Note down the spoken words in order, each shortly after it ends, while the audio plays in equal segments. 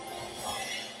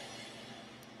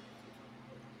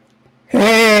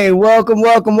Hey, welcome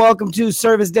to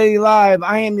Service Daily Live.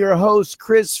 I am your host,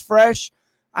 Chris Fresh.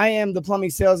 I am the plumbing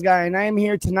sales guy, and I am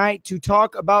here tonight to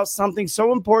talk about something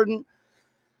so important.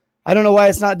 I don't know why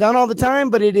it's not done all the time,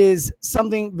 but it is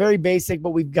something very basic,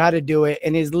 but we've got to do it.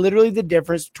 And it's literally the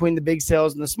difference between the big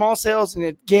sales and the small sales. And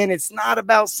again, it's not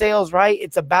about sales, right?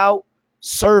 It's about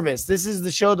service. This is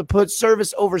the show that puts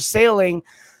service over sailing.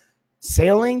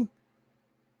 Sailing?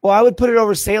 Well, I would put it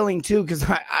over sailing too, because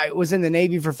I was in the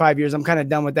Navy for 5 years. I'm kind of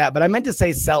done with that, but I meant to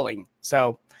say selling.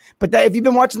 But if you've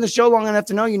been watching the show long enough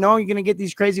to know, you're going to get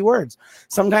these crazy words.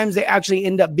 Sometimes they actually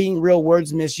end up being real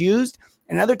words misused,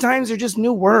 and other times they're just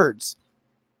new words.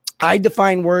 I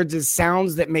define words as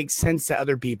sounds that make sense to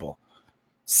other people.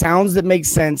 Sounds that make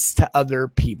sense to other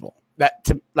people.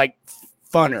 Like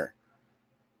funner.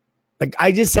 Like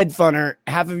I just said funner.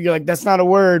 Half of you are like, that's not a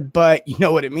word, but you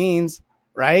know what it means,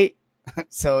 right?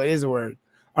 So it is a word.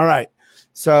 All right.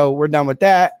 So we're done with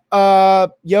that.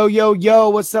 Yo.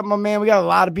 What's up, my man? We got a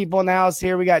lot of people in the house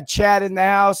here. We got Chad in the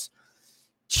house.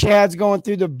 Chad's going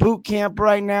through the boot camp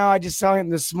right now. I just saw him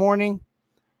this morning.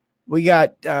 We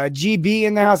got GB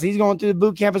in the house. He's going through the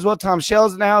boot camp as well. Tom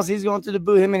Shell's in the house. He's going through the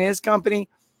boot, him and his company.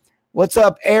 What's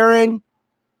up, Aaron?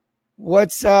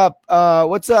 What's up?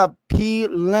 P.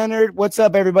 Leonard? What's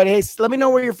up, everybody? Hey, let me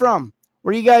know where you're from.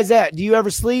 Where are you guys at? Do you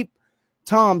ever sleep?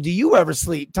 Tom, do you ever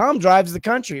sleep? Tom drives the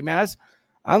country, man.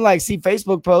 I see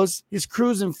Facebook posts. His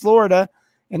crew's in Florida,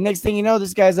 and next thing you know,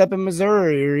 this guy's up in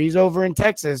Missouri, or he's over in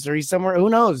Texas, or he's somewhere. Who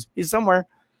knows? He's somewhere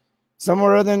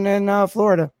other than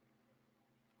Florida.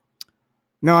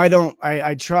 No, I don't.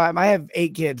 I try. I have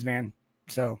 8 kids, man.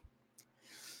 So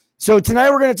tonight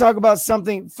we're going to talk about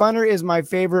something. Funner is my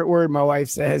favorite word, my wife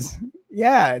says.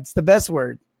 Yeah, it's the best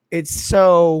word. It's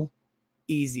so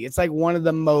easy. It's like one of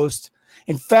the most.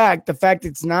 In fact, the fact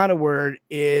it's not a word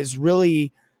is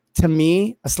really, to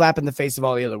me, a slap in the face of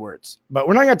all the other words. But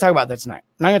we're not going to talk about that tonight.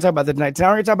 Tonight we're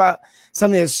going to talk about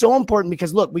something that's so important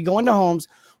because, look, we go into homes,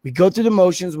 we go through the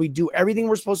motions, we do everything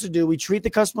we're supposed to do, we treat the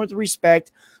customer with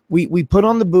respect, we put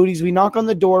on the booties, we knock on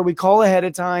the door, we call ahead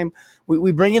of time,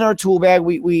 we bring in our tool bag,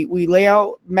 we lay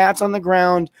out mats on the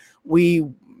ground, we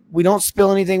don't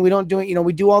spill anything, we don't do it,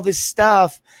 we do all this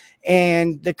stuff,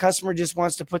 and the customer just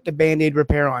wants to put the Band-Aid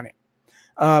repair on it.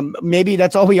 Maybe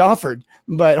that's all we offered,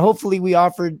 but hopefully we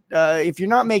offered, if you're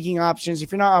not making options,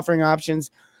 if you're not offering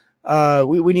options,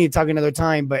 we need to talk another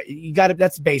time, but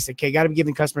that's basic. Okay. Got to be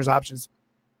giving customers options,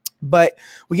 but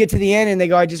we get to the end and they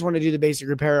go, I just want to do the basic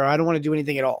repair, or I don't want to do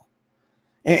anything at all.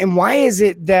 And why is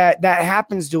it that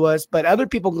happens to us, but other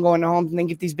people can go into homes and then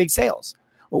get these big sales?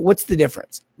 Well, what's the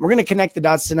difference? We're going to connect the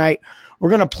dots tonight. We're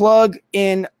going to plug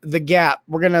in the gap.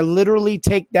 We're going to literally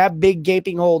take that big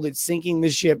gaping hole that's sinking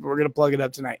the ship. And we're going to plug it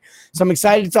up tonight. So I'm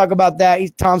excited to talk about that.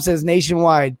 Tom says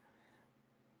nationwide.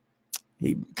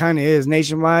 He kind of is.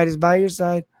 Nationwide is by your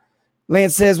side.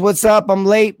 Lance says, what's up? I'm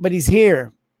late, but he's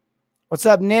here. What's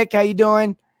up, Nick? How you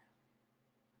doing?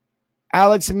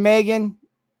 Alex and Megan.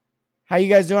 How you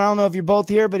guys doing? I don't know if you're both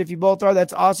here, but if you both are,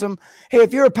 that's awesome. Hey,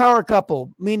 if you're a power couple,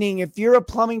 meaning if you're a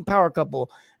plumbing power couple,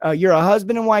 you're a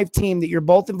husband and wife team that you're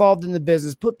both involved in the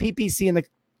business, put PPC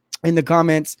in the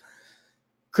comments.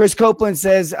 Chris Copeland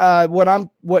says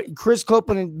what Chris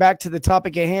Copeland, back to the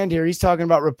topic at hand here, he's talking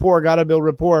about rapport, got to build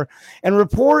rapport. And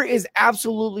rapport is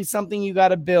absolutely something you got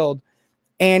to build.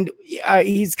 And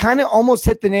he's kind of almost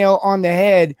hit the nail on the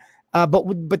head.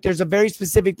 But there's a very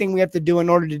specific thing we have to do in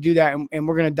order to do that, and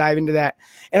we're going to dive into that.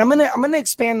 And I'm gonna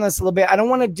expand this a little bit. I don't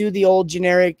want to do the old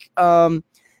generic,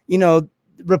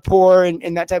 rapport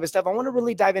and that type of stuff. I want to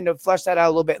really dive into, flesh that out a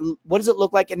little bit. What does it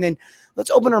look like? And then let's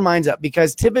open our minds up,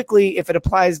 because typically if it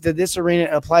applies to this arena,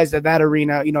 it applies to that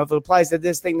arena. If it applies to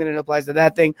this thing, then it applies to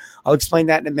that thing. I'll explain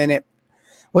that in a minute.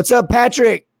 What's up,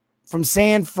 Patrick from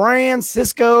San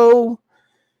Francisco?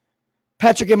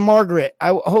 Patrick and Margaret.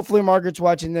 Hopefully Margaret's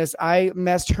watching this. I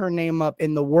messed her name up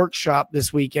in the workshop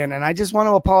this weekend, and I just want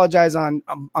to apologize on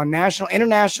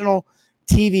international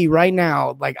TV right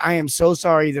now. Like, I am so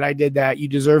sorry that I did that. You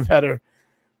deserve better.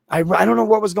 I don't know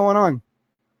what was going on.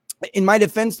 In my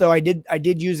defense, though, I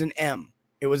did use an M.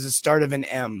 It was the start of an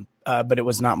M, but it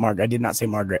was not Margaret. I did not say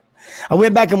Margaret. I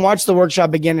went back and watched the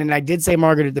workshop again, and I did say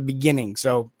Margaret at the beginning,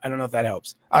 so I don't know if that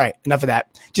helps. All right, enough of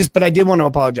that. But I did want to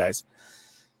apologize.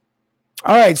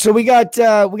 All right, so we got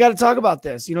to talk about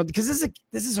this, because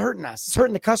this is hurting us. It's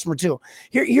hurting the customer too.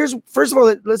 Here's first of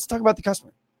all, let's talk about the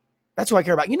customer. That's who I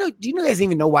care about. Do you guys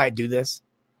even know why I do this?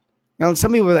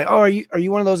 Some people are like, oh, are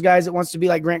you one of those guys that wants to be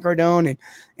like Grant Cardone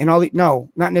and all the?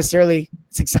 No, not necessarily.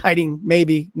 It's exciting,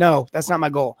 maybe. No, that's not my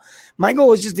goal. My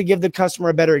goal is just to give the customer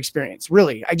a better experience.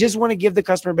 Really, I just want to give the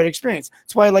customer a better experience.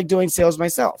 That's why I like doing sales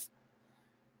myself.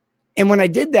 And when I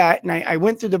did that, and I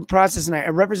went through the process and I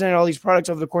represented all these products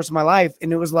over the course of my life,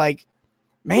 and it was like,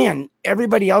 man,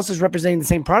 everybody else is representing the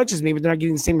same products as me, but they're not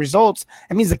getting the same results.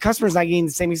 That means the customer's not getting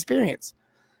the same experience.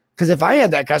 Because if I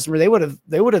had that customer, they would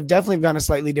have definitely gone a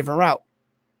slightly different route.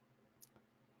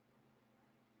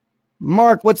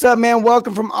 Mark, what's up, man?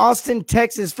 Welcome from Austin,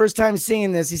 Texas. First time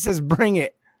seeing this. He says, bring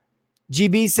it.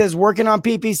 GB says, working on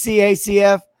PPC,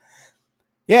 ACF.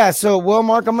 Yeah, so, well,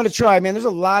 Mark, I'm going to try, man. There's a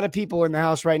lot of people in the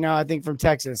house right now, I think, from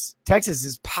Texas. Texas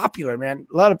is popular, man.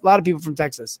 A lot of people from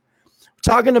Texas.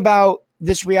 We're talking about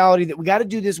this reality that we got to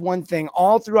do this one thing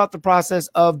all throughout the process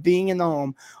of being in the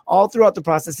home, all throughout the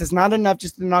process. It's not enough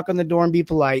just to knock on the door and be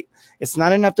polite. It's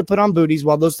not enough to put on booties.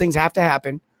 While those things have to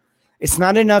happen. It's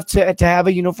not enough to have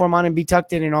a uniform on and be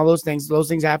tucked in and all those things. Those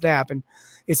things have to happen.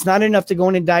 It's not enough to go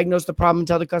in and diagnose the problem and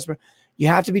tell the customer. You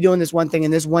have to be doing this one thing,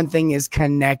 and this one thing is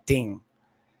connecting.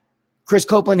 Chris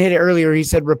Copeland hit it earlier. He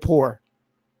said rapport.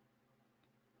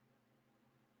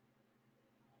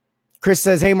 Chris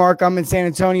says, hey, Mark, I'm in San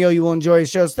Antonio. You will enjoy his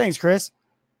shows. Thanks, Chris.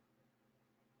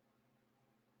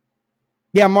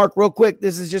 Yeah, Mark, real quick,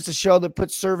 this is just a show that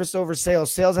puts service over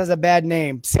sales. Sales has a bad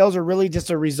name. Sales are really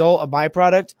just a result, a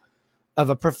byproduct of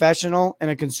a professional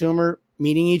and a consumer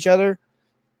meeting each other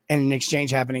and an exchange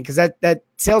happening, because that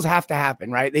sales have to happen,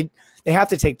 right? They have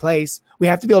to take place. We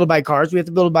have to be able to buy cars. We have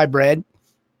to be able to buy bread.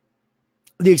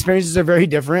 The experiences are very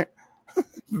different,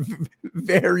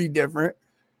 very different,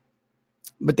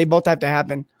 but they both have to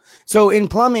happen. So in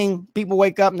plumbing, people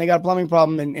wake up and they got a plumbing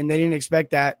problem and they didn't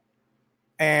expect that.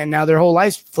 And now their whole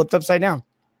life's flipped upside down.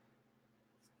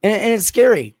 And it's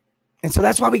scary. And so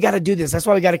that's why we got to do this. That's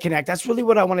why we got to connect. That's really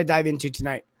what I want to dive into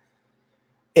tonight.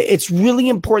 It's really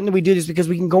important that we do this, because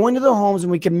we can go into the homes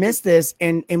and we can miss this,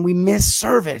 and we miss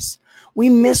service. We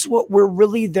miss what we're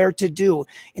really there to do,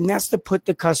 and that's to put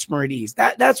the customer at ease.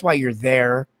 That's why you're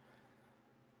there.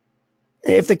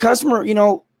 If the customer,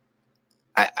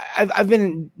 I've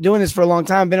been doing this for a long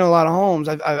time. I've been in a lot of homes.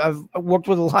 I've worked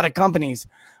with a lot of companies.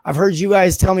 I've heard you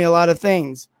guys tell me a lot of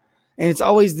things, and it's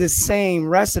always the same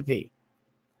recipe.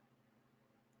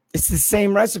 It's the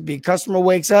same recipe. Customer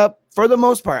wakes up, for the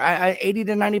most part, 80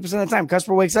 to 90% of the time,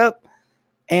 customer wakes up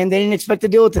and they didn't expect to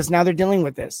deal with this. Now they're dealing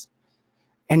with this.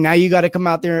 And now you got to come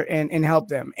out there and help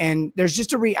them. And there's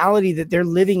just a reality that they're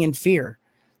living in fear,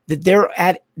 that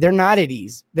they're not at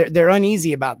ease. They're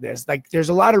uneasy about this. Like, there's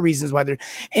a lot of reasons why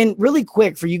and really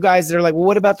quick for you guys that are like, well,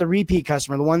 what about the repeat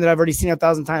customer? The one that I've already seen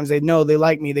 1,000 times. They know, they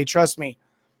like me. They trust me.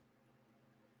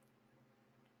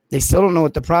 They still don't know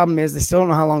what the problem is. They still don't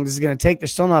know how long this is going to take. They're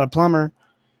still not a plumber.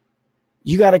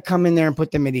 You got to come in there and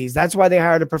put them at ease. That's why they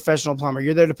hired a professional plumber.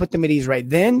 You're there to put them at ease right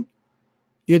then.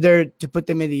 You're there to put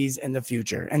them at ease in the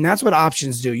future. And that's what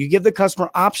options do. You give the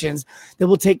customer options that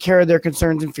will take care of their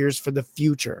concerns and fears for the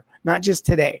future, not just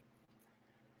today.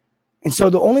 And so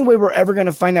the only way we're ever going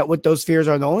to find out what those fears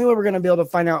are, the only way we're going to be able to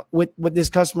find out what this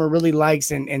customer really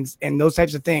likes and those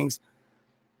types of things,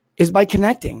 is by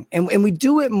connecting. And we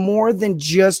do it more than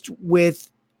just with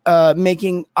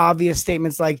making obvious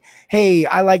statements like, hey,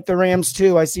 I like the Rams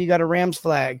too. I see you got a Rams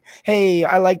flag. Hey,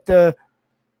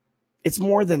 it's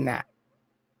more than that.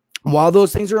 While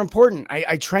those things are important,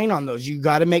 I train on those. You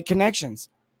got to make connections.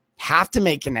 Have to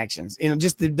make connections.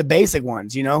 Just the basic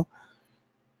ones,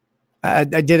 I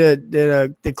did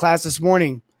the class this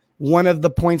morning. One of the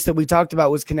points that we talked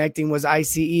about was connecting, was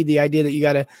ICE, the idea that you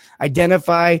got to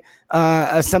identify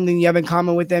something you have in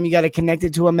common with them. You got to connect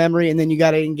it to a memory, and then you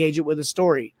got to engage it with a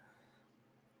story.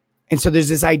 And so there's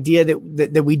this idea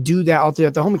that we do that all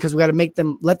throughout the home, because we got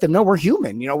to let them know we're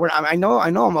human. I know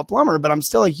I'm a plumber, but I'm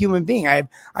still a human being. I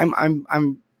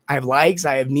have likes,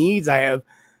 I have needs, I'm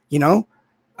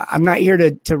not here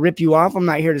to rip you off. I'm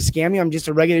not here to scam you. I'm just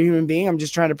a regular human being. I'm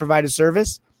just trying to provide a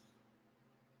service.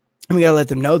 And we got to let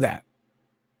them know that.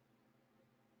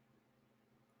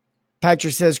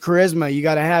 Patrick says, charisma, you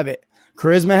got to have it.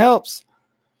 Charisma helps.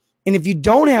 And if you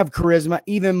don't have charisma,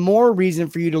 even more reason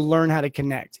for you to learn how to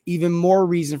connect, even more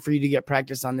reason for you to get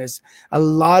practice on this. A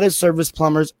lot of service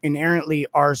plumbers inherently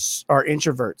are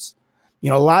introverts. A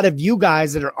lot of you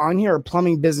guys that are on here are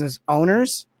plumbing business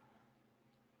owners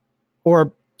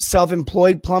or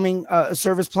self-employed plumbing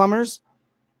service plumbers.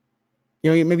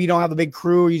 Maybe you don't have a big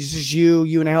crew, or just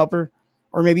you and a helper,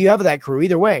 or maybe you have that crew.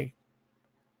 Either way,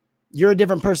 you're a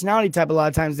different personality type a lot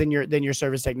of times than your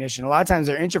service technician. A lot of times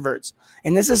they're introverts,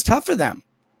 and this is tough for them.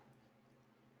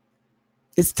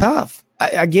 It's tough.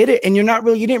 I get it. And you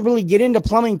didn't really get into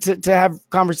plumbing to have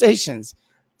conversations.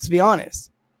 Let's be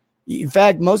honest. In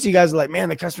fact, most of you guys are like, man,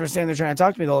 the customer's standing there trying to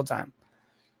talk to me the whole time.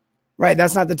 Right.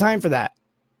 That's not the time for that.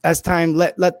 That's time.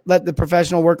 Let the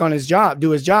professional work on his job,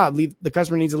 do his job. The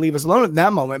customer needs to leave us alone at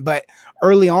that moment. But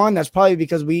early on, that's probably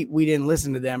because we didn't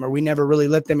listen to them, or we never really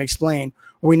let them explain,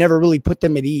 or we never really put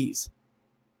them at ease.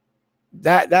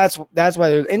 That's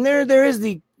why. And there is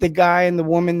the guy and the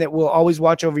woman that will always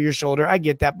watch over your shoulder. I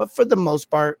get that, but for the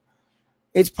most part,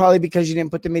 it's probably because you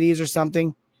didn't put them at ease or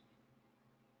something.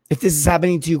 If this is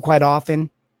happening to you quite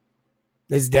often,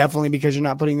 it's definitely because you're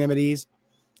not putting them at ease,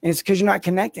 and it's because you're not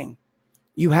connecting.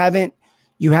 You haven't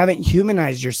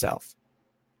humanized yourself.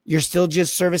 You're still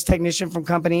just service technician from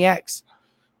company X,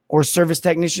 or service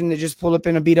technician that just pulled up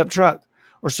in a beat up truck,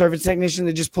 or service technician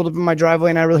that just pulled up in my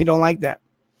driveway and I really don't like that.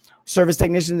 Service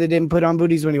technician that didn't put on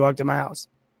booties when he walked in my house.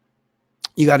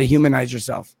 You got to humanize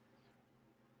yourself.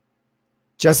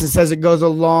 Justin says it goes a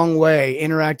long way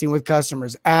interacting with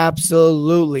customers.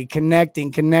 Absolutely.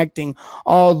 Connecting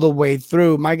all the way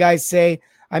through. My guys say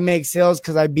I make sales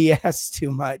because I BS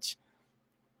too much.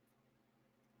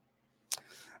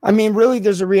 I mean, really,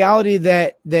 there's a reality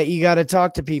that you got to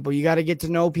talk to people. You got to get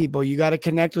to know people. You got to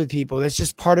connect with people. That's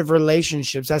just part of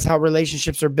relationships. That's how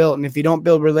relationships are built. And if you don't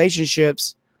build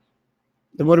relationships,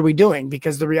 then what are we doing?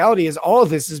 Because the reality is all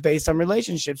of this is based on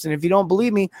relationships. And if you don't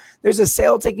believe me, there's a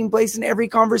sale taking place in every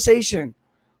conversation.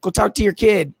 Go talk to your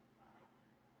kid.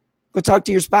 Go talk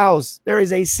to your spouse. There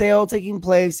is a sale taking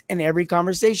place in every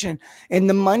conversation. And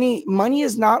the money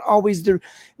is not always the,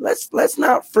 let's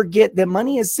not forget that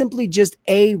money is simply just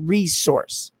a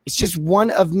resource. It's just one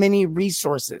of many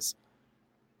resources.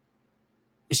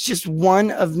 It's just one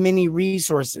of many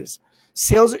resources.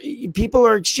 Sales, people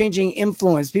are exchanging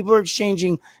influence. People are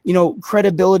exchanging,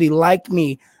 credibility. Like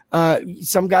me,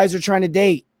 some guys are trying to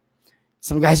date.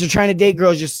 Some guys are trying to date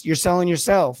girls. You're selling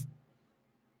yourself.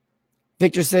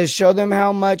 Victor says, show them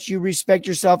how much you respect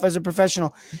yourself as a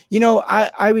professional.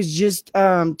 I was just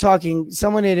talking.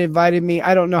 Someone had invited me.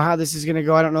 I don't know how this is going to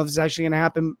go. I don't know if this is actually going to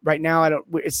happen right now.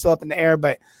 It's still up in the air,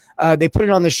 but they put it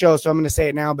on the show, so I'm going to say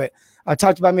it now. But I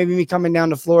talked about maybe me coming down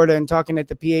to Florida and talking at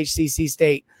the PHCC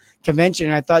State Convention.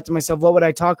 And I thought to myself, what would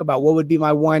I talk about? What would be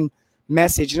my one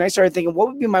message? And I started thinking, what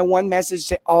would be my one message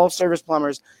to all service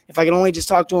plumbers if I could only just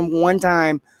talk to them one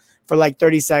time for like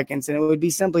 30 seconds? And it would be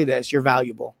simply this: you're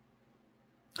valuable.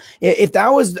 If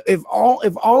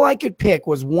all I could pick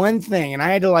was one thing and I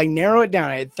had to like narrow it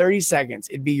down, I had 30 seconds,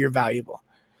 it'd be you're valuable.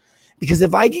 Because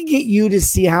if I could get you to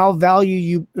see how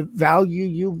valuable,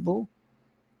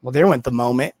 well, there went the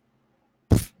moment.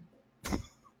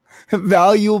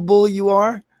 Valuable you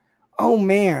are. Oh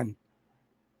man.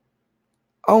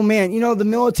 The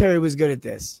military was good at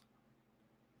this.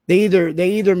 They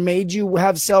either made you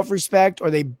have self-respect or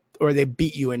they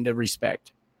beat you into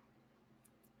respect.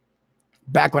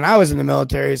 Back when I was in the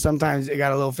military, sometimes it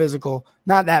got a little physical.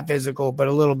 Not that physical, but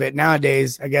a little bit.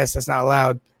 Nowadays, I guess that's not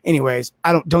allowed. Anyways,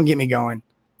 don't get me going.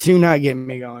 Do not get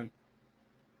me going.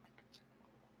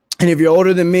 And if you're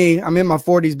older than me, I'm in my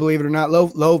 40s, believe it or not,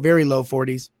 low, very low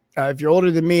 40s. If you're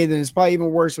older than me, then it's probably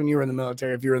even worse when you were in the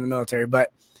military, if you were in the military.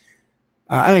 But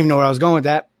I don't even know where I was going with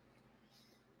that.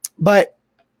 But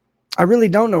I really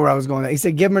don't know where I was going with that. He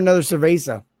said, give him another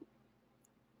cerveza.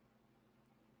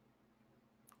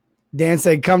 Dan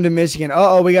said, come to Michigan.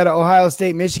 Uh-oh, we got an Ohio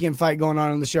State-Michigan fight going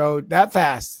on the show. That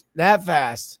fast.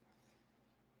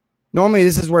 Normally,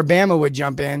 this is where Bama would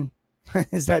jump in.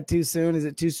 Is that too soon? Is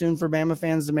it too soon for Bama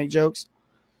fans to make jokes?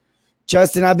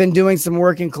 Justin, I've been doing some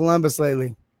work in Columbus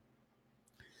lately.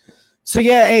 So,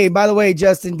 yeah, hey, by the way,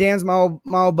 Justin, Dan's my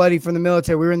old buddy from the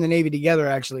military. We were in the Navy together,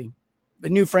 actually. The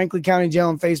new Franklin County Jail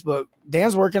on Facebook.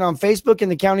 Dan's working on Facebook in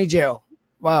the county jail.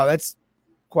 Wow, that's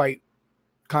quite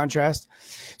contrast.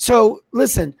 So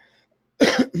listen,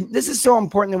 this is so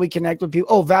important that we connect with people.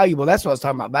 Oh, valuable. That's what I was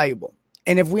talking about, valuable.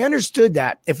 And if we understood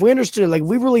that, like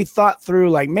we really thought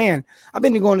through, like, man, I've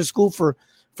been going to school for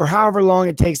however long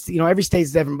it takes, every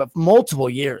state's different, but multiple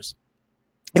years.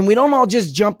 And we don't all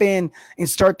just jump in and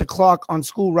start the clock on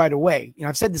school right away.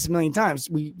 I've said this a million times.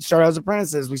 We started as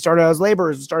apprentices. We started as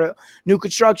laborers. We started new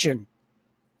construction.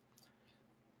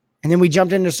 And then we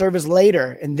jumped into service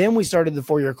later. And then we started the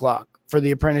 4-year clock for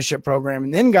the apprenticeship program,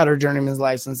 and then got our journeyman's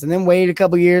license, and then waited a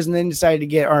couple years, and then decided to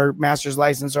get our master's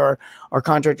license or our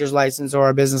contractor's license or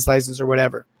our business license or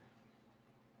whatever.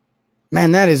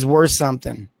 Man, that is worth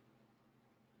something.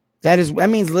 That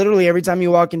means literally every time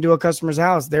you walk into a customer's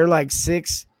house, they're like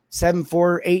 6, 7,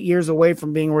 4, 8 years away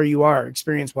from being where you are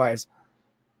experience wise.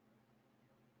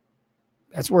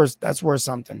 That's worth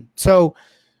something. So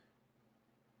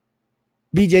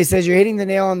BJ says, you're hitting the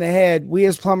nail on the head. We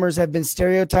as plumbers have been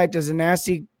stereotyped as a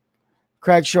nasty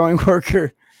crack showing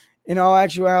worker. In all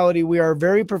actuality, we are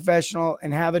very professional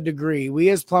and have a degree. We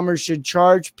as plumbers should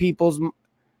charge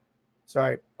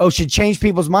should change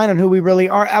people's mind on who we really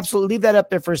are. Absolutely. Leave that up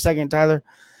there for a second, Tyler.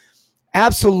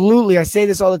 Absolutely. I say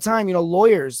this all the time.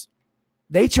 Lawyers,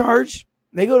 they charge.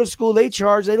 They go to school. They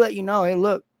charge. They let you know, hey,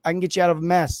 look, I can get you out of a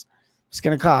mess. It's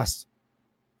going to cost.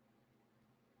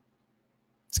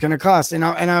 It's going to cost. And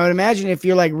I would imagine if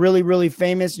you're like really, really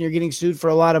famous and you're getting sued for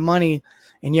a lot of money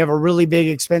and you have a really big,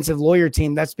 expensive lawyer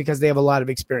team, that's because they have a lot of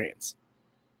experience.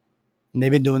 And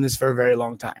they've been doing this for a very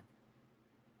long time.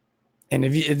 And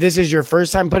if this is your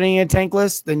first time putting in a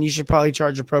tankless, then you should probably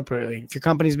charge appropriately. If your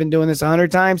company's been doing this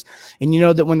 100 times and you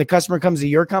know that when the customer comes to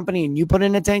your company and you put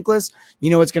in a tankless, you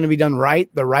know it's going to be done right,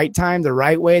 the right time, the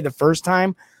right way, the first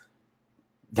time,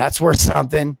 that's worth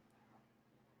something.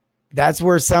 That's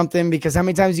worth something, because how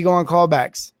many times you go on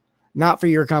callbacks? Not for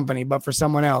your company, but for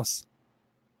someone else.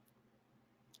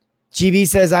 GB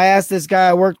says, I asked this guy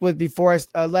I worked with before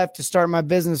I left to start my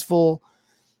business full.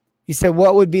 He said,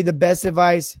 what would be the best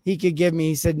advice he could give me?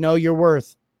 He said, know your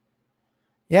worth.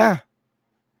 Yeah.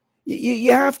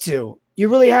 You have to. You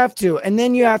really have to. And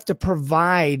then you have to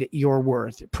provide your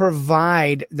worth.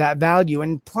 Provide that value.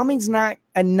 And plumbing's not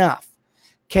enough.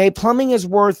 Okay? Plumbing is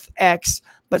worth X,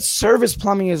 but service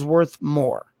plumbing is worth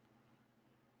more.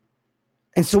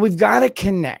 And so we've got to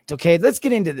connect. Okay? Let's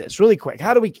get into this really quick.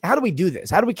 How do we do this?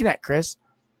 How do we connect, Chris?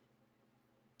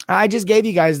 I just gave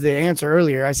you guys the answer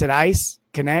earlier. I said ICE,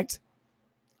 connect,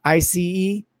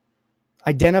 ICE,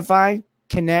 identify,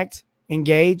 connect,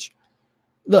 engage.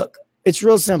 Look, it's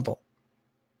real simple.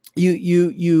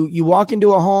 You walk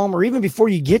into a home, or even before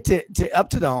you get to up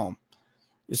to the home.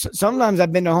 Sometimes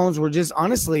I've been to homes where just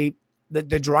honestly, the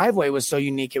driveway was so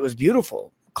unique. It was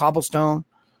beautiful. Cobblestone,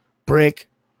 brick.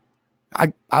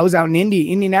 I was out in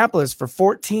Indianapolis for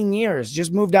 14 years.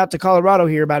 Just moved out to Colorado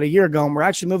here about a year ago, and we're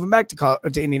actually moving back to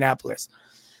Indianapolis.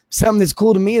 Something that's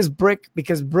cool to me is brick,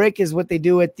 because brick is what they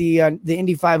do at the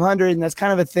Indy 500, and that's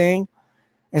kind of a thing.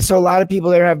 And so a lot of people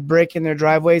there have brick in their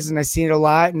driveways, and I've seen it a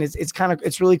lot, and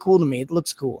it's really cool to me. It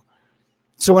looks cool.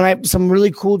 So when some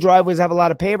really cool driveways have a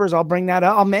lot of pavers, I'll bring that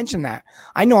up. I'll mention that.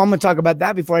 I know I'm going to talk about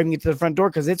that before I even get to the front door,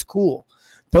 because it's cool.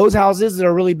 Those houses that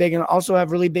are really big and also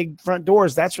have really big front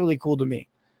doors, that's really cool to me.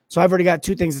 So I've already got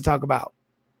two things to talk about.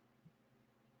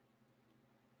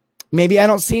 Maybe I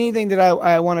don't see anything that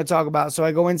I want to talk about. So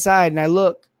I go inside and I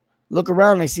look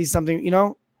around and I see something,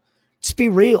 just be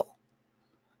real.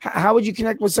 How would you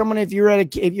connect with someone if you're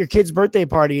at your kid's birthday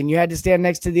party and you had to stand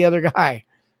next to the other guy,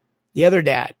 the other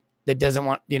dad that doesn't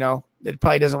want, that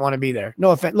probably doesn't want to be there?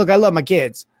 No offense. Look, I love my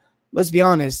kids. Let's be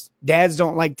honest. Dads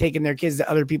don't like taking their kids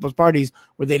to other people's parties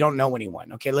where they don't know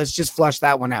anyone. Okay, let's just flush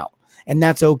that one out. And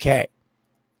that's okay.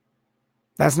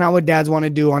 That's not what dads want to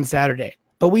do on Saturday.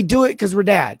 But we do it because we're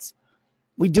dads.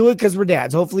 We do it because we're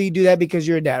dads. Hopefully you do that because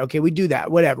you're a dad. Okay, we do that.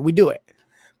 Whatever. We do it.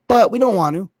 But we don't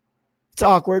want to. It's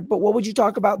awkward. But what would you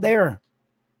talk about there?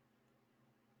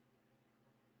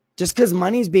 Just because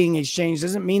money's being exchanged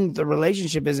doesn't mean the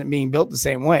relationship isn't being built the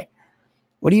same way.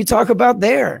 What do you talk about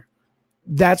there?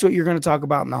 That's what you're going to talk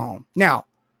about in the home. Now,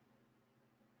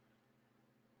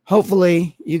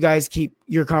 hopefully you guys keep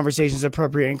your conversations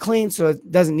appropriate and clean, so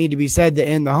it doesn't need to be said that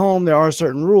in the home there are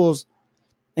certain rules,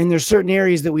 and there's certain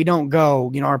areas that we don't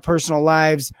go. Our personal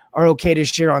lives are okay to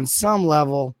share on some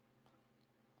level,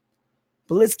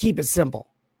 but let's keep it simple.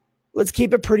 Let's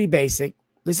keep it pretty basic.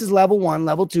 This is level 1,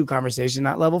 level 2 conversation,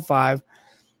 not level 5.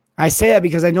 I say that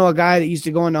because I know a guy that used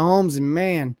to go into homes, and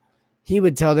man, he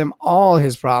would tell them all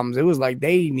his problems. It was like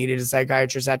they needed a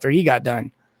psychiatrist after he got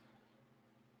done.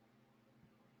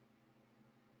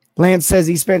 Lance says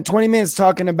he spent 20 minutes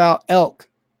talking about elk.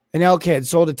 An elk head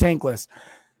sold a tankless.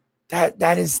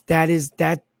 That is.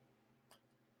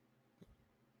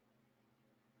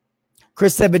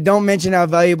 Chris said, but don't mention how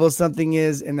valuable something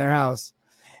is in their house.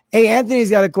 Hey,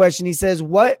 Anthony's got a question. He says,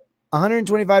 what?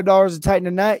 $125 to tighten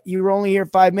a nut? You were only here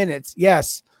 5 minutes.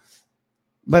 Yes.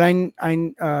 But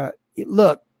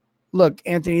look,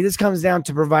 Anthony, this comes down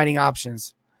to providing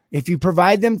options. If you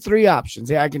provide them 3 options,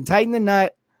 hey, I can tighten the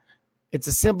nut. It's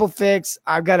a simple fix.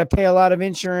 I've got to pay a lot of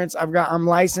insurance. I'm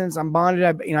licensed. I'm bonded.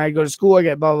 I go to school. I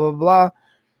get blah, blah, blah.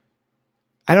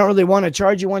 I don't really want to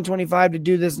charge you $125 to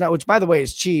do this nut, which by the way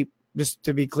is cheap, just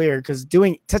to be clear, because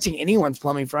touching anyone's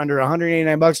plumbing for under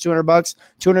 $189, $200,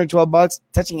 $212,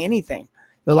 touching anything.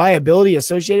 The liability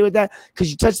associated with that,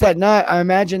 because you touch that nut, I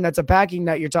imagine that's a packing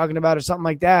nut you're talking about or something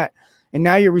like that. And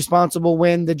now you're responsible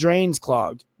when the drain's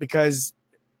clogged because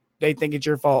they think it's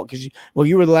your fault because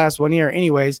you were the last one here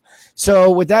anyways.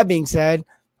 So with that being said,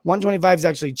 $125 is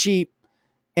actually cheap.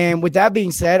 And with that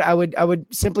being said, I would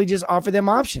simply just offer them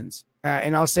options.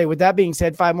 And I'll say, with that being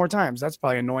said, 5 more times. That's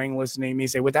probably annoying listening to me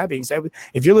say, with that being said,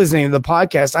 if you're listening to the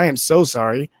podcast, I am so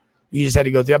sorry. You just had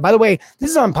to go through it. By the way, this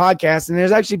is on podcast, and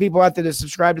there's actually people out there that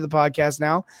subscribe to the podcast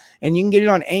now, and you can get it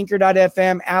on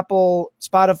Anchor.fm, Apple,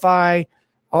 Spotify,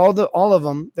 all of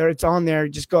them. There, it's on there.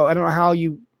 Just go. I don't know how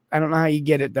you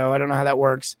get it though. I don't know how that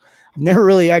works. I've never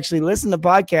really actually listened to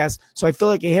podcasts, so I feel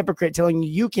like a hypocrite telling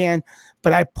you can,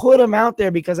 but I put them out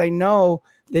there because I know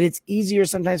that it's easier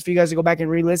sometimes for you guys to go back and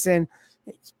re-listen.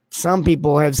 Some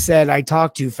people have said I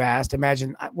talk too fast.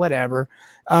 Imagine, whatever.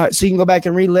 So you can go back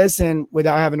and re-listen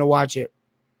without having to watch it.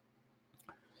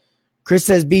 Chris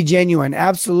says, be genuine.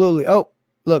 Absolutely. Oh,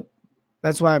 look,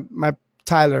 that's why my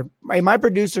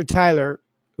producer, Tyler,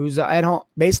 who's at home,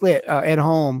 basically at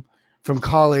home from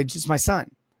college, is my son.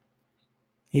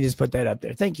 He just put that up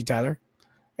there. Thank you, Tyler.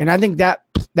 And I think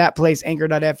that place,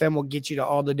 Anchor.fm, will get you to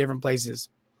all the different places.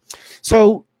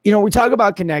 So, we talk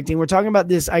about connecting. We're talking about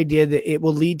this idea that it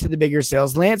will lead to the bigger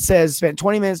sales. Lance says, spent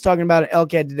 20 minutes talking about an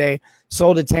Elkhead today,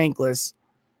 sold a tankless.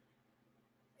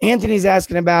 Anthony's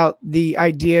asking about the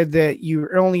idea that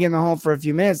you're only in the home for a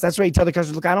few minutes. That's why you tell the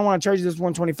customer, look, I don't want to charge you this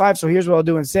 $125, so here's what I'll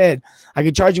do instead. I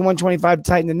could charge you $125 to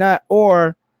tighten the nut,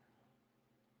 or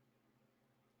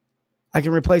I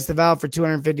can replace the valve for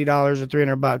 $250 or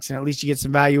 $300, and at least you get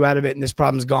some value out of it, and this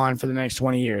problem's gone for the next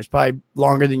 20 years, probably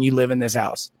longer than you live in this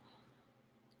house.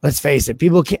 Let's face it.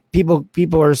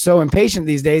 People are so impatient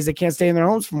these days, they can't stay in their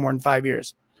homes for more than 5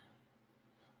 years.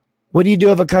 What do you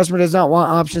do if a customer does not want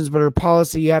options, but her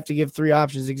policy, you have to give 3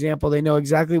 options? Example, they know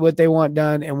exactly what they want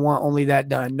done and want only that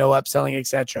done, no upselling,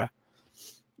 etc.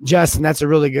 Justin, that's a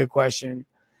really good question.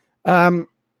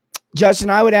 Justin,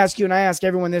 I would ask you, and I ask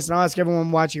everyone this, and I'll ask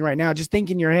everyone watching right now, just think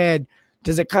in your head,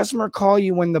 does a customer call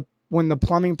you when the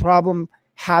plumbing problem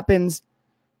happens?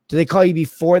 Do they call you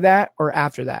before that or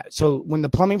after that? So when the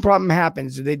plumbing problem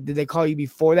happens, did they call you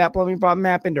before that plumbing problem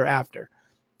happened or after?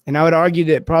 And I would argue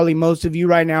that probably most of you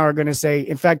right now are going to say,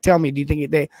 in fact, tell me, do you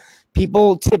think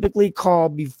people typically call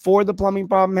before the plumbing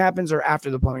problem happens or after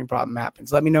the plumbing problem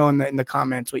happens? Let me know in the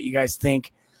comments what you guys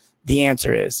think the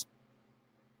answer is.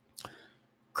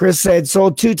 Chris said,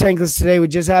 sold 2 tankless today with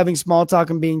just having small talk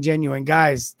and being genuine.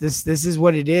 Guys, this is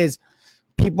what it is.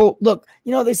 People, look,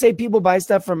 they say people buy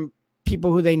stuff from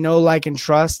people who they know, like, and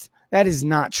trust. That is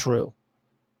not true.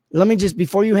 Let me just,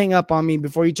 before you hang up on me,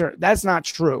 that's not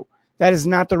true. That is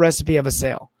not the recipe of a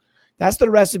sale. That's the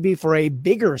recipe for a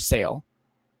bigger sale.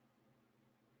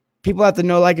 People have to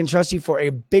know, like, and trust you for a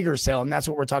bigger sale, and that's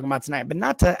what we're talking about tonight, but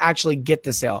not to actually get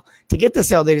the sale. To get the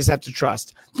sale, they just have to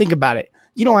trust. Think about it.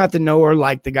 You don't have to know or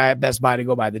like the guy at Best Buy to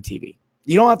go buy the TV.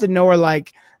 You don't have to know or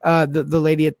like the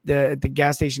lady at the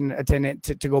gas station attendant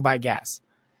to go buy gas.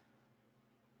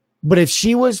 But if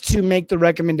she was to make the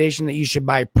recommendation that you should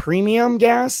buy premium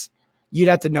gas, you'd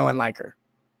have to know and like her.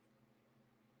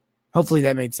 Hopefully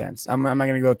that made sense. I'm not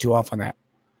going to go too off on that.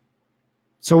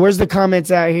 So where's the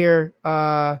comments at here?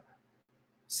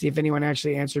 See if anyone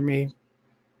actually answered me.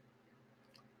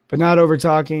 But not over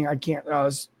talking. I can't.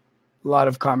 There's a lot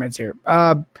of comments here.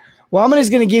 Well, I'm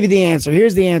just going to give you the answer.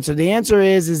 Here's the answer. The answer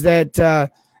is that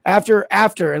after,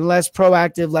 unless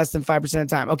proactive, less than 5% of the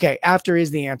time. Okay, after is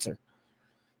the answer.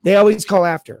 They always call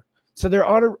after. So they're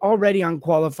already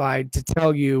unqualified to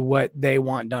tell you what they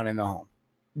want done in the home.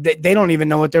 They don't even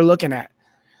know what they're looking at.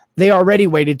 They already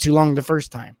waited too long the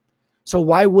first time. So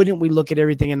why wouldn't we look at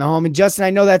everything in the home? And Justin, I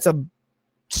know that's a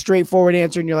straightforward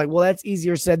answer, and you're like, well, that's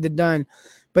easier said than done.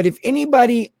 But if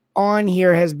anybody on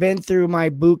here has been through my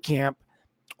boot camp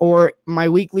or my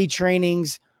weekly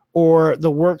trainings or the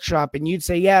workshop, and you'd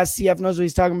say, yeah, CF knows what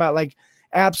he's talking about, like,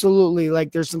 absolutely.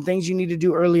 Like, there's some things you need to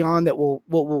do early on that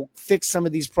will fix some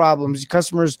of these problems.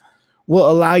 Customers will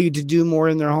allow you to do more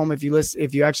in their home if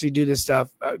you actually do this stuff.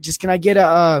 Just can I get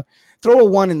throw a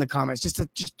 1 in the comments?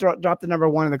 Just drop the number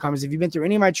 1 in the comments. If you've been through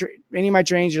any of my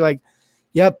trainings, you're like,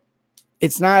 yep.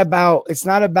 It's not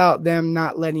about them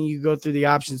not letting you go through the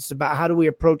options. It's about how do we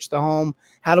approach the home?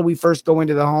 How do we first go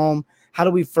into the home? How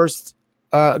do we first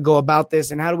go about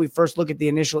this? And how do we first look at the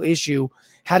initial issue?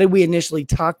 How did we initially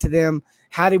talk to them?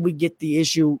 How did we get the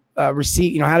issue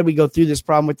received? How did we go through this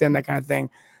problem with them? That kind of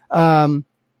thing.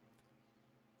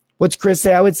 What's Chris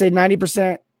say? I would say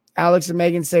 90%. Alex and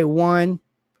Megan say 1.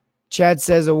 Chad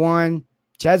says a 1.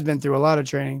 Chad's been through a lot of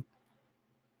training.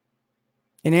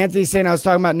 And Anthony's saying I was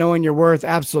talking about knowing your worth.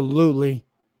 Absolutely.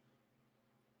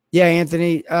 Yeah,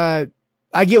 Anthony. I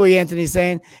get what Anthony's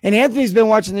saying. And Anthony's been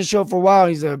watching this show for a while.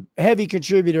 He's a heavy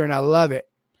contributor, and I love it.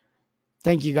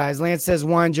 Thank you, guys. Lance says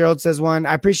 1. Gerald says 1.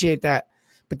 I appreciate that.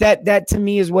 But that to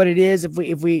me is what it is.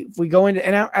 If we go into,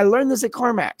 and I learned this at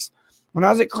CarMax. When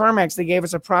I was at CarMax, they gave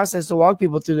us a process to walk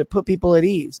people through that put people at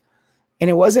ease. And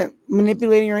it wasn't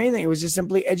manipulating or anything. It was just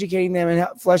simply educating them and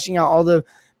fleshing out all the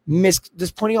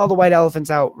just pointing all the white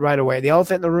elephants out right away. The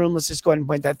elephant in the room, let's just go ahead and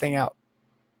point that thing out.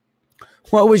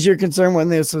 What was your concern when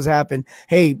this was happening?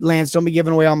 Hey, Lance, don't be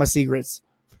giving away all my secrets.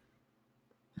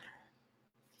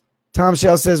 Tom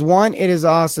Shell says, 1, it is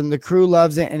awesome. The crew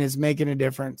loves it and it's making a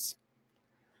difference.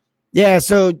 Yeah,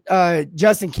 so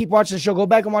Justin, keep watching the show. Go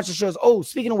back and watch the shows. Oh,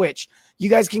 speaking of which, you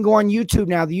guys can go on YouTube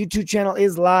now. The YouTube channel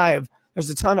is live. There's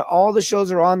a ton of all the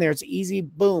shows are on there. It's easy.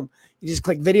 Boom. You just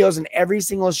click videos and every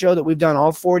single show that we've done,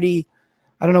 all 40.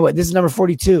 I don't know what. This is number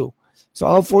 42. So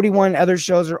all 41 other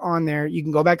shows are on there. You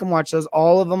can go back and watch those.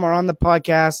 All of them are on the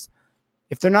podcast.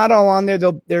 If they're not all on there,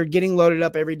 they're getting loaded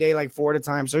up every day, like 4 at a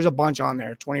time. So there's a bunch on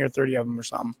there, 20 or 30 of them or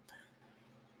something.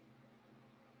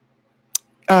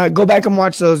 Go back and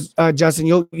watch those, Justin.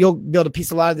 You'll be able to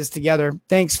piece a lot of this together.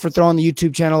 Thanks for throwing the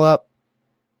YouTube channel up.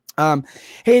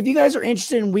 Hey, if you guys are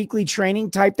interested in weekly training,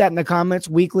 type that in the comments.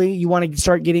 Weekly, you want to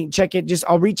start check it.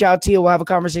 I'll reach out to you. We'll have a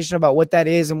conversation about what that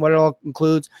is and what it all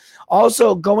includes.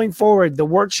 Also, going forward, the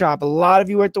workshop. A lot of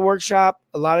you were at the workshop.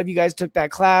 A lot of you guys took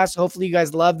that class. Hopefully, you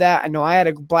guys love that. I know I had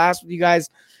a blast with you guys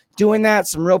doing that.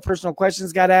 Some real personal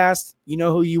questions got asked. You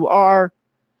know who you are.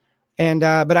 And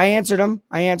but I answered them.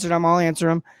 I'll answer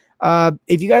them.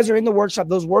 If you guys are in the workshop,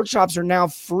 those workshops are now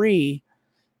free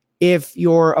if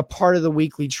you're a part of the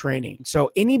weekly training. So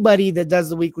anybody that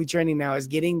does the weekly training now is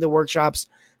getting the workshops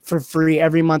for free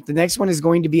every month. The next one is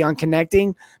going to be on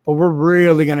connecting, but we're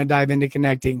really going to dive into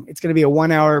connecting. It's going to be a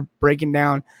 1 hour breaking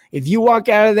down. If you walk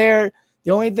out of there, the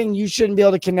only thing you shouldn't be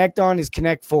able to connect on is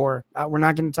Connect 4. We're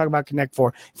not going to talk about Connect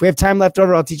 4. If we have time left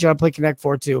over, I'll teach you how to play Connect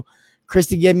 4 too.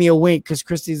 Christy gave me a wink because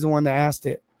Christy's the one that asked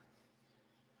it.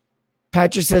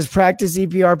 Patrick says, practice,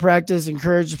 EPR practice,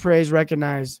 encourage, praise,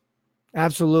 recognize.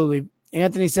 Absolutely.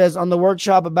 Anthony says, on the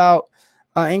workshop about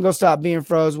angle stop being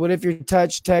froze, what if your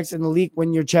touch, text, and leak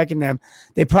when you're checking them?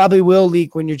 They probably will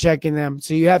leak when you're checking them.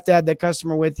 So you have to have that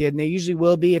customer with you. And they usually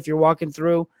will be if you're walking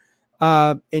through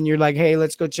and you're like, hey,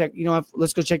 let's go check,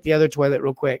 let's go check the other toilet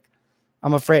real quick.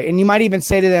 I'm afraid. And you might even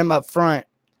say to them up front,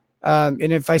 and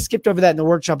if I skipped over that in the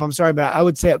workshop, I'm sorry, but I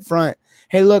would say up front,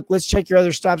 hey, look, let's check your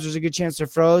other stops. There's a good chance they're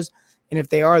froze. And if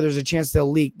they are, there's a chance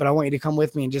they'll leak, but I want you to come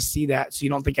with me and just see that so you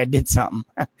don't think I did something.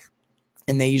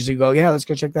 And they usually go, yeah, let's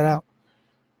go check that out.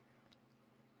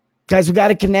 Guys, we got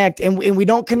to connect. And we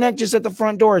don't connect just at the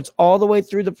front door. It's all the way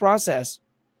through the process.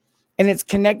 And it's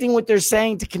connecting what they're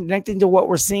saying to connecting to what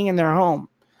we're seeing in their home.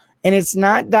 And it's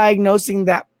not diagnosing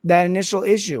that initial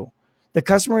issue. The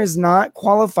customer is not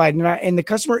qualified. And the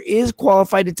customer is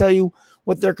qualified to tell you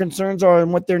what their concerns are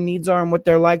and what their needs are and what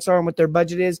their likes are and what their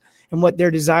budget is and what their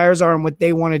desires are and what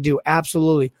they want to do.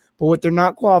 Absolutely. But what they're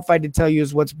not qualified to tell you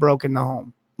is what's broken the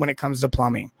home when it comes to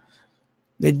plumbing.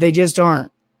 They just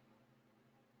aren't.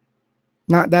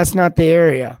 That's not the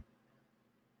area.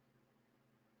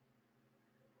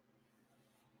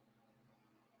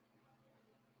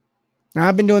 Now,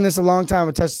 I've been doing this a long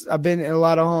time. I've been in a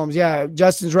lot of homes. Yeah,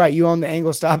 Justin's right. You own the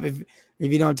angle stop if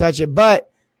you don't touch it. But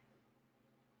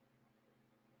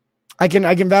I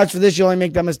can vouch for this. You only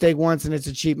make that mistake once, and it's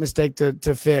a cheap mistake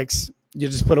to fix. You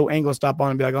just put an angle stop on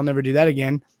and be like, I'll never do that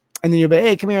again. And then you'll be,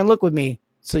 hey, come here and look with me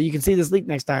so you can see this leak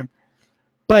next time.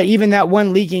 But even that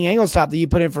one leaking angle stop that you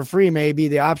put in for free may be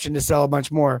the option to sell a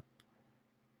bunch more.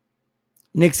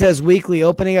 Nick says, weekly,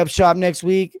 opening up shop next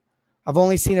week. I've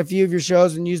only seen a few of your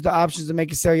shows and used the options to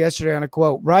make a sale yesterday on a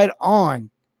quote. Right on.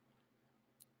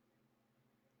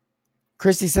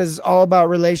 Christy says, it's all about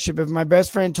relationship. If my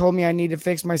best friend told me I need to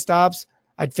fix my stops,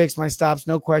 I'd fix my stops.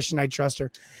 No question. I trust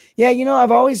her. Yeah,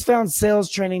 I've always found sales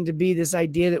training to be this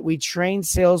idea that we train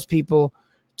salespeople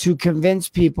to convince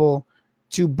people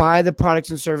to buy the products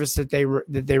and service that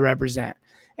they represent.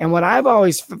 And what I've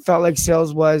always felt like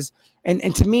sales was,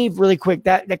 and to me, really quick,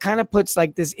 that kind of puts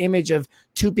like this image of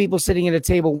two people sitting at a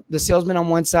table, the salesman on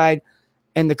one side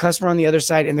and the customer on the other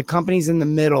side, and the company's in the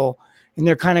middle, and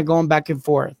they're kind of going back and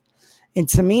forth. And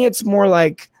to me, it's more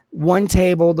like one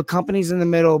table, the company's in the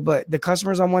middle, but the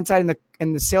customer's on one side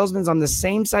and the salesman's on the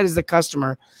same side as the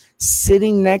customer,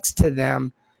 sitting next to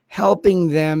them, helping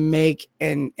them make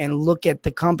and look at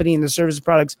the company and the service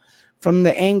products from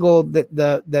the angle that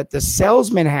the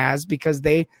salesman has, because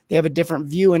they have a different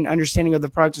view and understanding of the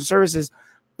products and services,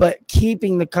 but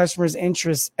keeping the customer's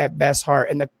interests at best heart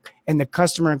and the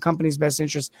customer and company's best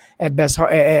interests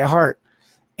at heart.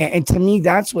 And to me,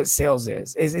 that's what sales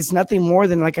is. It's nothing more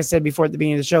than, like I said before at the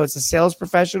beginning of the show, it's a sales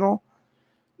professional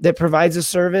that provides a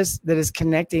service that is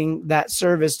connecting that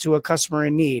service to a customer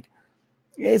in need.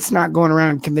 It's not going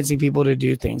around convincing people to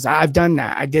do things. I've done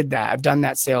that. I did that. I've done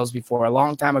that sales before a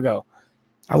long time ago.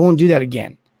 I won't do that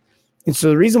again. And so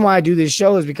the reason why I do this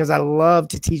show is because I love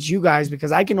to teach you guys,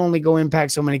 because I can only go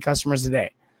impact so many customers a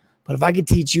day. But if I could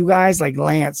teach you guys, like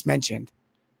Lance mentioned,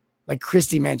 like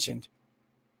Christy mentioned,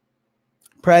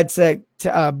 Brad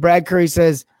Curry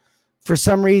says, for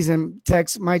some reason,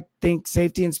 techs might think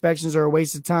safety inspections are a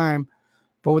waste of time,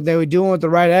 but what they were doing with the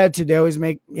right attitude, they always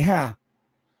make, yeah.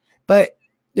 But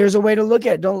there's a way to look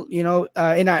at it. Don't,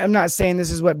 and I'm not saying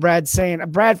this is what Brad's saying.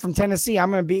 Brad from Tennessee,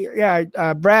 I'm going to be,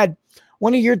 Brad,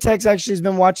 one of your techs actually has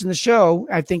been watching the show,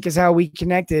 I think is how we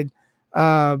connected.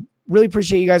 Really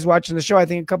appreciate you guys watching the show. I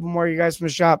think a couple more of you guys from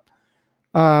the shop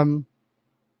been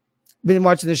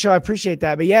watching the show. I appreciate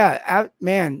that. But yeah,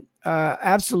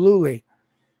 absolutely.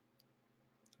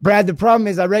 Brad, the problem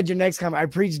is I read your next comment. I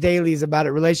preach dailies about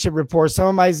it. Relationship rapport.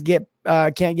 Some guys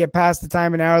can't get past the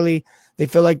time and hourly. They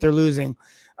feel like they're losing.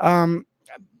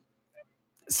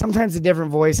 Sometimes a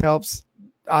different voice helps,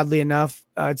 oddly enough.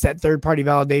 It's that third-party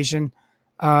validation.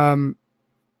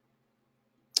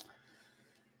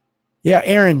 Yeah,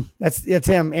 Aaron. That's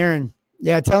him, Aaron.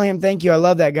 Yeah, tell him thank you. I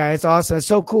love that guy. It's awesome. It's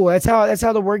so cool. That's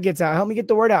how the word gets out. Help me get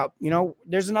the word out.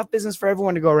 There's enough business for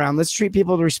everyone to go around. Let's treat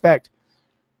people with respect.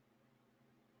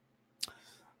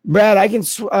 Brad,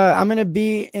 I'm going to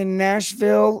be in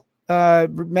Nashville.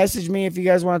 Message me if you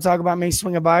guys want to talk about me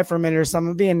swinging by for a minute or something.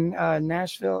 I'll be in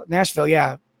Nashville,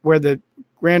 yeah, where the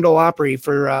Grand Ole Opry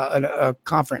for a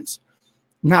conference,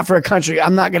 not for a country.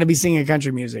 I'm not going to be singing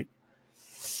country music.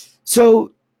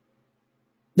 So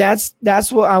that's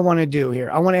what I want to do here.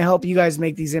 I want to help you guys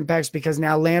make these impacts because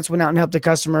now Lance went out and helped the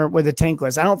customer with a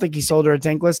tankless. I don't think he sold her a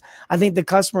tankless. I think the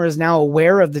customer is now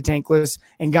aware of the tankless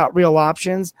and got real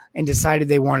options and decided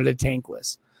they wanted a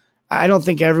tankless. I don't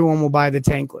think everyone will buy the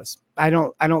tankless. I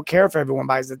don't care if everyone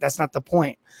buys it. That's not the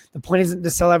point. The point isn't to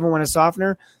sell everyone a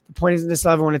softener. The point isn't to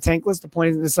sell everyone a tankless. The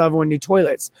point isn't to sell everyone new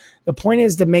toilets. The point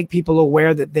is to make people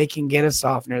aware that they can get a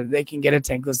softener, that they can get a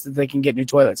tankless, that they can get new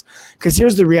toilets. Because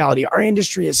here's the reality. Our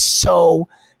industry is so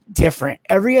different.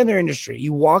 Every other industry,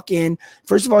 you walk in,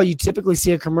 first of all, you typically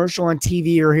see a commercial on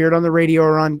TV or hear it on the radio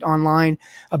or online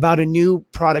about a new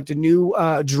product, a new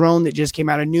drone that just came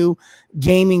out, a new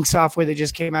gaming software that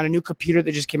just came out, a new computer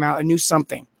that just came out, a new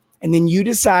something. And then you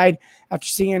decide after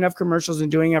seeing enough commercials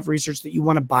and doing enough research that you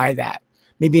want to buy that.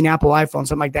 Maybe an Apple iPhone,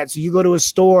 something like that. So you go to a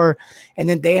store and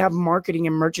then they have marketing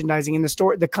and merchandising in the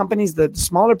store. The companies, the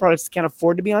smaller products can't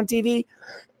afford to be on TV.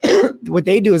 What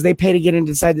they do is they pay to get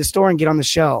inside the store and get on the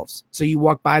shelves. So you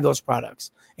walk by those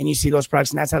products and you see those products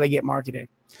and that's how they get marketed.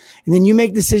 And then you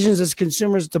make decisions as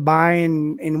consumers to buy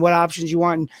and what options you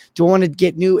want. And do I want to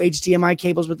get new HDMI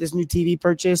cables with this new TV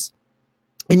purchase?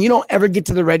 And you don't ever get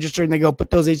to the register and they go, put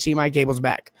those HDMI cables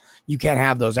back. You can't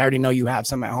have those. I already know you have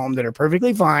some at home that are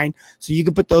perfectly fine. So you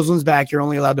can put those ones back. You're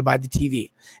only allowed to buy the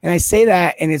TV. And I say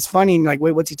that and it's funny. And like,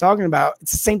 wait, what's he talking about?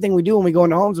 It's the same thing we do when we go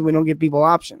into homes and we don't give people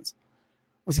options.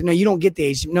 We say, no, you don't get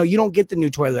the HDMI. No, you don't get the new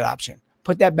toilet option.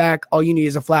 Put that back. All you need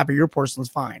is a flapper. Your porcelain's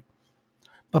fine.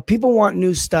 But people want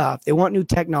new stuff. They want new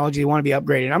technology. They want to be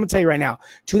upgraded. And I'm going to tell you right now,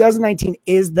 2019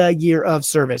 is the year of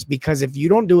service because if you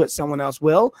don't do it, someone else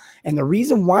will. And the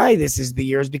reason why this is the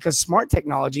year is because smart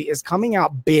technology is coming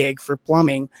out big for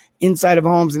plumbing inside of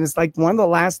homes. And it's like one of the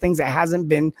last things that hasn't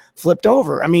been flipped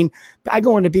over. I mean, I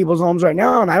go into people's homes right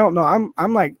now and I don't know.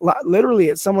 I'm like literally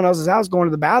at someone else's house going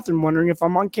to the bathroom wondering if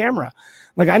I'm on camera.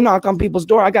 Like I knock on people's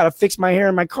door. I got to fix my hair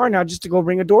in my car now just to go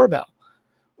ring a doorbell.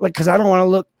 Like, because I don't want to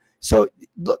look. So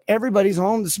look, everybody's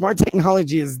home. The smart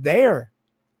technology is there.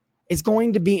 It's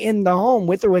going to be in the home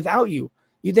with or without you.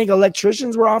 You think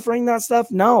electricians were offering that stuff?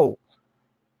 No.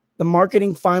 The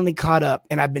marketing finally caught up,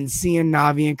 and I've been seeing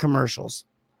Navien commercials.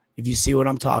 If you see what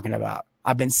I'm talking about,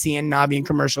 I've been seeing Navien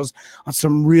commercials on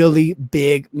some really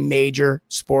big, major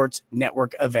sports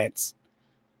network events.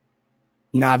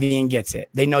 Navien gets it.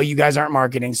 They know you guys aren't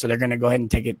marketing, so they're going to go ahead and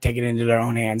take it into their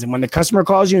own hands. And when the customer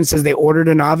calls you and says they ordered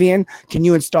a Navien, can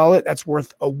you install it? That's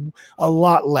worth a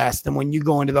lot less than when you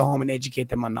go into the home and educate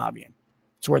them on Navien.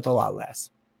 It's worth a lot less.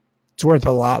 It's worth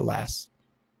a lot less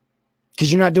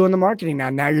because you're not doing the marketing now.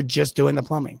 Now you're just doing the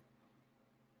plumbing.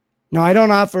 No, I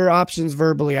don't offer options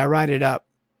verbally. I write it up.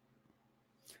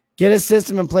 Get a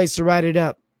system in place to write it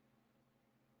up.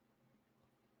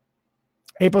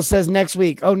 April says next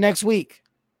week. Oh, next week.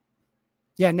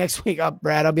 Yeah, next week. Oh,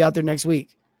 Brad, I'll be out there next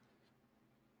week.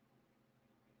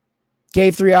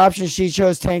 Gave 3 options. She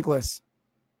chose tankless.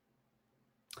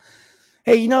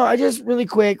 Hey, I just really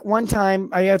quick, one time,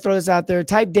 I got to throw this out there.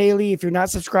 Type daily if you're not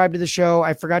subscribed to the show.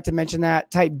 I forgot to mention that.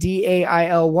 Type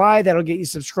DAILY. That'll get you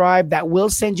subscribed. That will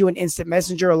send you an instant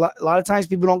messenger. A lot of times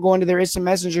people don't go into their instant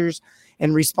messengers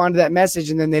and respond to that message,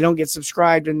 and then they don't get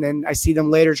subscribed, and then I see them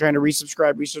later trying to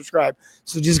resubscribe.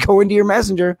 So just go into your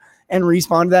messenger and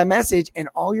respond to that message, and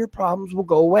all your problems will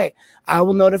go away. I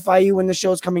will notify you when the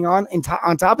show is coming on. And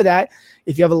on top of that,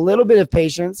 if you have a little bit of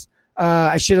patience,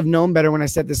 I should have known better when I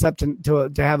set this up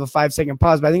to have a 5-second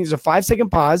pause, but I think there's a 5-second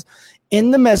pause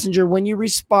in the messenger when you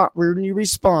respond.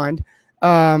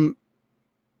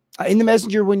 In the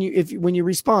messenger, when you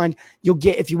respond, you'll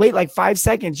get, if you wait like 5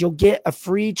 seconds, you'll get a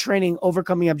free training,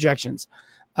 Overcoming Objections.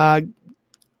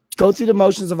 Go through the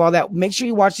motions of all that. Make sure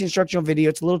you watch the instructional video.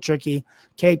 It's a little tricky.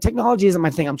 Okay. Technology isn't my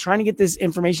thing. I'm trying to get this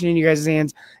information in you guys'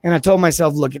 hands. And I told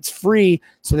myself, look, it's free,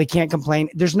 so they can't complain.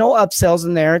 There's no upsells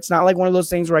in there. It's not like one of those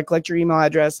things where I collect your email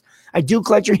address. I do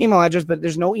collect your email address, but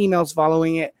there's no emails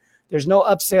following it. There's no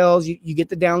upsells. You get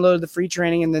the download of the free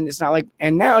training, and then it's not like,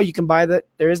 and now you can buy that.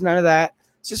 There is none of that.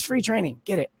 It's just free training.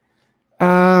 Get it.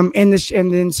 And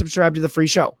then subscribe to the free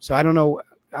show. So I don't know.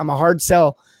 I'm a hard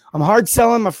sell. I'm hard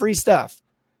selling my free stuff.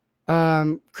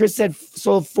 Chris said,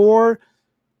 sold 4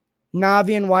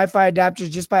 Navi and Wi-Fi adapters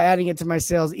just by adding it to my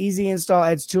sales. Easy install,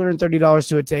 adds $230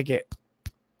 to a ticket.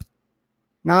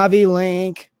 Navi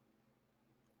link.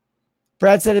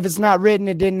 Brad said, if it's not written,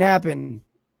 it didn't happen.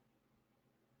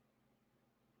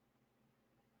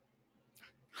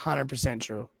 100%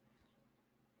 true.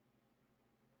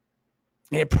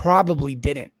 It probably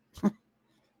didn't.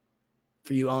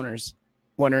 For you owners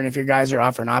wondering if your guys are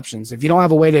offering options. If you don't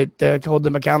have a way to hold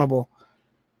them accountable,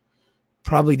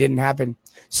 probably didn't happen.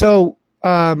 So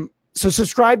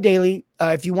subscribe daily.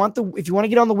 If you want to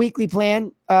get on the weekly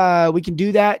plan, we can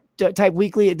do that. Type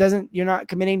weekly. You're not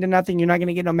committing to nothing. You're not going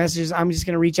to get no messages. I'm just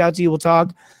going to reach out to you. We'll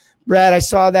talk. Brad, I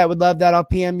saw that. Would love that. I'll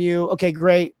PM you. Okay,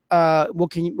 great.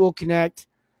 We'll connect.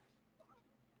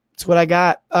 That's what I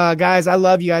got. Guys, I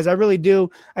love you guys. I really do.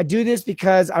 I do this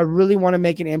because I really want to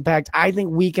make an impact. I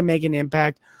think we can make an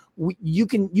impact. You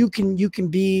can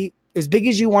be as big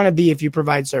as you want to be if you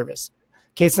provide service.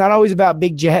 Okay. It's not always about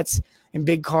big jets and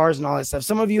big cars and all that stuff.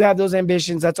 Some of you have those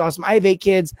ambitions. That's awesome. I have 8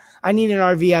 kids. I need an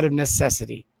RV out of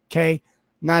necessity. Okay.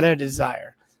 Not a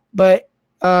desire, but,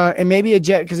 and maybe a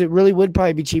jet, because it really would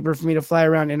probably be cheaper for me to fly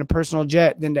around in a personal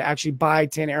jet than to actually buy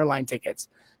 10 airline tickets,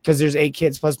 because there's 8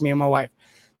 kids plus me and my wife.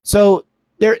 So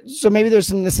maybe there's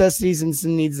some necessities and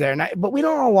some needs there. But we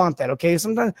don't all want that. Okay.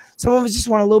 Sometimes some of us just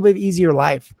want a little bit easier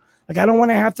life. Like, I don't want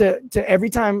to have to every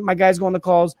time my guys go on the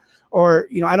calls, or,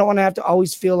 I don't want to have to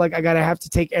always feel like I got to have to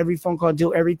take every phone call,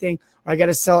 do everything, or I got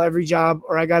to sell every job,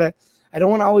 or I don't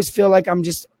want to always feel like I'm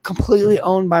just completely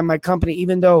owned by my company.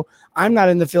 Even though I'm not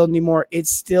in the field anymore, it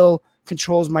still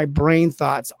controls my brain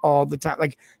thoughts all the time.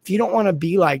 Like, if you don't want to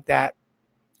be like that,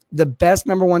 the best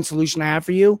number one solution I have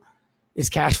for you is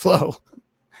cash flow,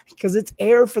 because it's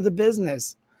air for the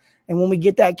business. And when we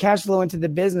get that cash flow into the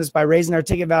business by raising our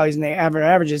ticket values and the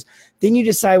averages, then you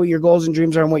decide what your goals and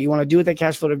dreams are and what you want to do with that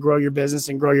cash flow to grow your business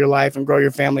and grow your life and grow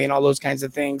your family and all those kinds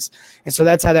of things. And so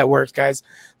that's how that works, guys.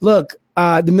 Look, the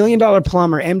 $1 Million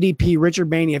Plumber, MDP, Richard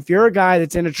Bainey, if you're a guy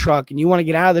that's in a truck and you want to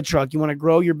get out of the truck, you want to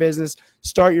grow your business,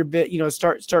 start your bit,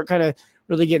 start kind of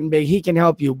really getting big, he can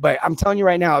help you. But I'm telling you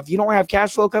right now, if you don't have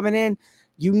cash flow coming in,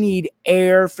 you need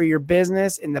air for your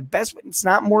business. And the best, it's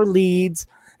not more leads.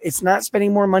 It's not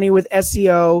spending more money with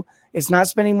SEO. It's not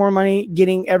spending more money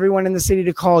getting everyone in the city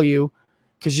to call you,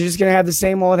 because you're just going to have the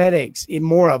same old headaches,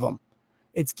 more of them.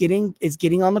 It's getting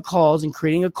on the calls and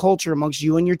creating a culture amongst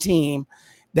you and your team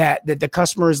that the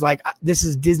customer is like, this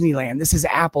is Disneyland. This is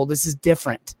Apple. This is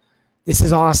different. This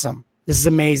is awesome. This is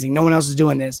amazing. No one else is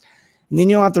doing this. And then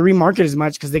you don't have to remarket as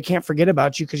much, because they can't forget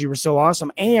about you because you were so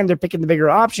awesome. And they're picking the bigger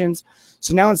options.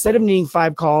 So now instead of needing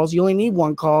 5 calls, you only need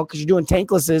 1 call, because you're doing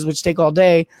tanklesses, which take all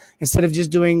day, instead of just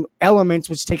doing elements,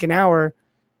 which take an hour.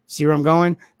 See where I'm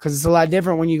going? Because it's a lot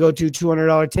different when you go to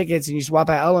 $200 tickets and you swap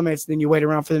out elements, then you wait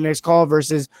around for the next call,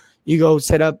 versus you go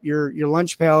set up your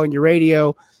lunch pail and your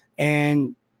radio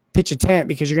and pitch a tent,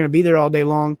 because you're going to be there all day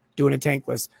long doing a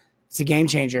tankless. It's a game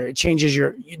changer. It changes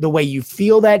the way you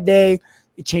feel that day.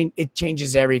 It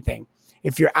changes everything.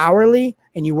 If you're hourly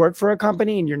and you work for a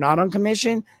company and you're not on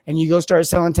commission, and you go start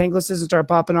selling tanklesses and start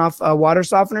popping off water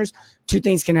softeners, 2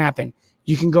 things can happen.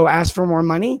 You can go ask for more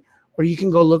money, or you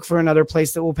can go look for another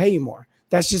place that will pay you more.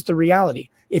 That's just the reality.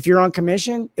 If you're on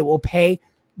commission, it will pay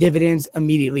dividends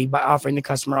immediately by offering the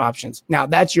customer options. Now,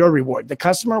 that's your reward. The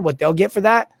customer, what they'll get for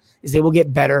that is they will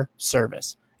get better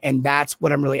service. And that's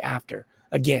what I'm really after.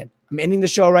 Again, I'm ending the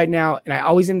show right now, and I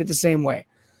always end it the same way.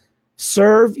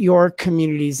 Serve your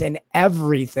communities and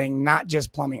everything, not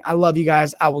just plumbing. I love you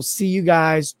guys. I will see you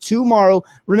guys tomorrow.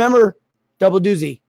 Remember, double doozy.